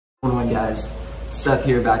guys, Seth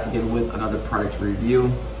here, back again with another product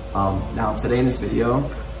review. Now today in this video,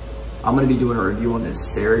 I'm gonna be doing a review on this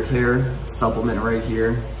Ceracare supplement right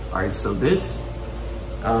here. All right, so this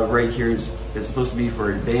right here is supposed to be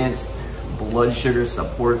for advanced blood sugar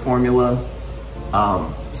support formula.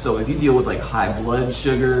 So if you deal with like high blood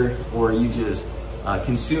sugar, or you just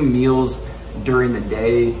consume meals during the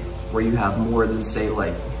day where you have more than say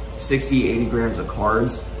like 60, 80 grams of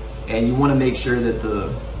carbs, and you wanna make sure that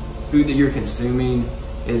the food that you're consuming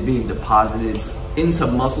is being deposited into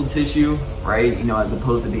muscle tissue, right? You know, as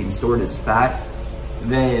opposed to being stored as fat,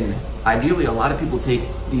 then ideally a lot of people take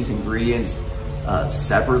these ingredients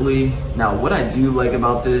separately. Now, what I do like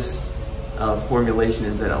about this formulation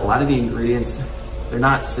is that a lot of the ingredients, they're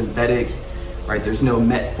not synthetic, right? There's no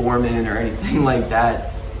metformin or anything like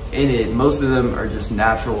that in it. Most of them are just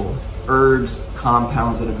natural herbs,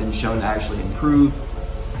 compounds that have been shown to actually improve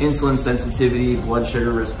insulin sensitivity, blood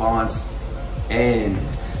sugar response, and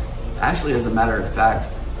actually, as a matter of fact,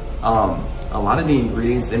 a lot of the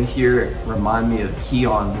ingredients in here remind me of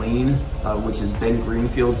Keon Lean, which is Ben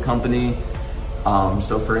Greenfield's company.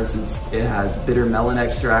 So for instance, it has bitter melon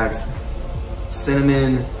extract,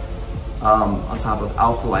 cinnamon, on top of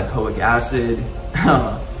alpha lipoic acid.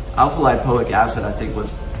 Alpha lipoic acid, I think,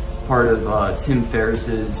 was part of Tim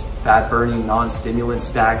Ferriss's fat burning non-stimulant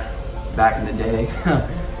stack back in the day.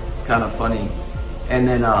 It's kind of funny. And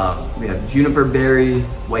then we have juniper berry,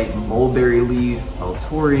 white mulberry leaf,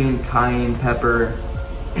 L-taurine, cayenne pepper,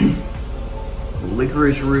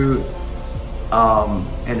 licorice root,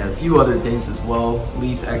 and a few other things as well,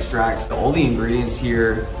 leaf extracts. All the ingredients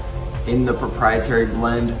here in the proprietary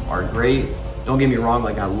blend are great. Don't get me wrong,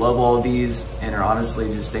 like I love all of these and are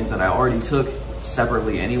honestly just things that I already took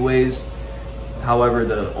separately anyways. However,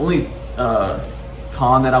 the only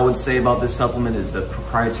con that I would say about this supplement is the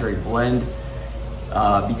proprietary blend,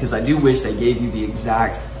 because I do wish they gave you the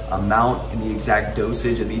exact amount and the exact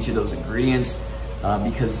dosage of each of those ingredients,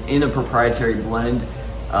 because in a proprietary blend,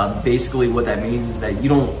 basically what that means is that you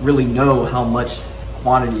don't really know how much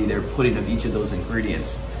quantity they're putting of each of those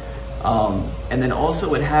ingredients. And then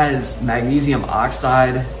also it has magnesium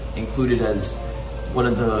oxide included as one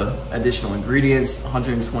of the additional ingredients,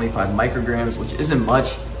 125 micrograms, which isn't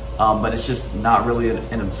much, but it's just not really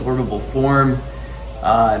an absorbable form.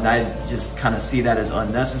 And I just kind of see that as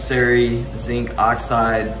unnecessary. Zinc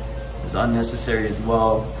oxide is unnecessary as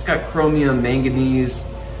well. It's got chromium, manganese,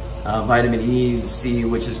 vitamin E, C,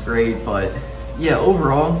 which is great, but yeah,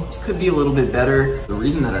 overall, this could be a little bit better. The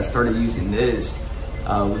reason that I started using this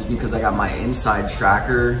was because I got my inside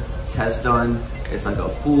tracker test done. It's like a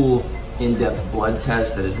full in-depth blood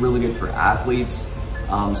test that is really good for athletes.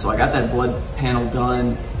 So I got that blood panel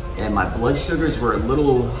done, and my blood sugars were a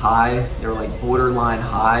little high. They were like borderline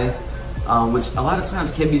high, which a lot of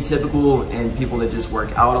times can be typical in people that just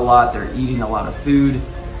work out a lot. They're eating a lot of food.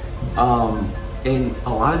 And a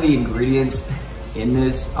lot of the ingredients in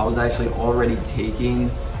this, I was actually already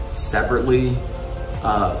taking separately.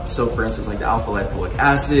 So for instance, like the alpha lipoic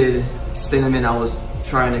acid, cinnamon, I was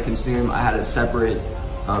trying to consume. I had a separate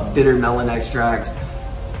bitter melon extract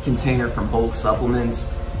container from bulk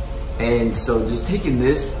supplements. And so just taking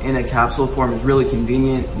this in a capsule form is really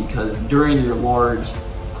convenient, because during your large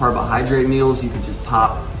carbohydrate meals, you could just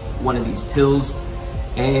pop one of these pills.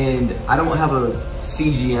 And I don't have a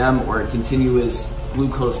CGM or a continuous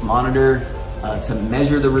glucose monitor to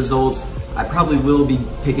measure the results. I probably will be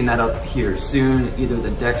picking that up here soon, either the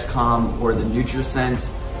Dexcom or the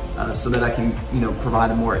NutriSense, so that I can, you know, provide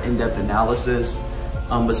a more in-depth analysis.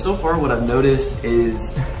 But so far what I've noticed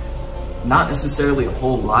is not necessarily a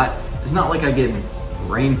whole lot. It's not like I get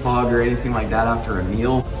brain fog or anything like that after a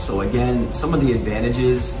meal. So again, some of the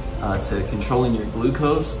advantages to controlling your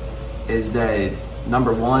glucose is that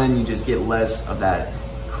number one, you just get less of that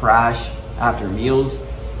crash after meals.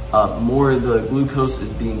 More of the glucose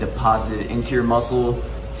is being deposited into your muscle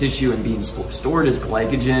tissue and being stored as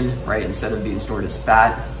glycogen, right? Instead of being stored as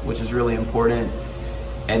fat, which is really important.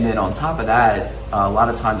 And then on top of that, a lot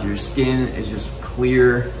of times your skin is just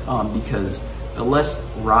clear, because the less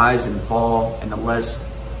rise and fall and the less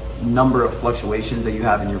number of fluctuations that you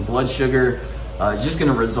have in your blood sugar is just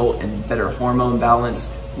gonna result in better hormone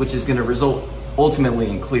balance, which is gonna result ultimately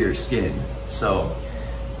in clear skin. So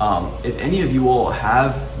if any of you all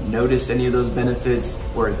have noticed any of those benefits,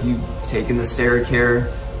 or if you've taken the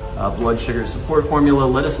Ceracare blood sugar support formula,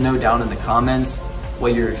 let us know down in the comments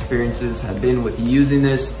what your experiences have been with using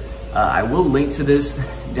this. I will link to this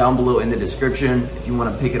down below in the description if you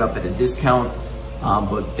want to pick it up at a discount.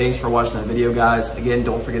 But thanks for watching the video, guys. Again,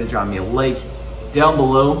 don't forget to drop me a like down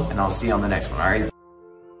below, and I'll see you on the next one, all right?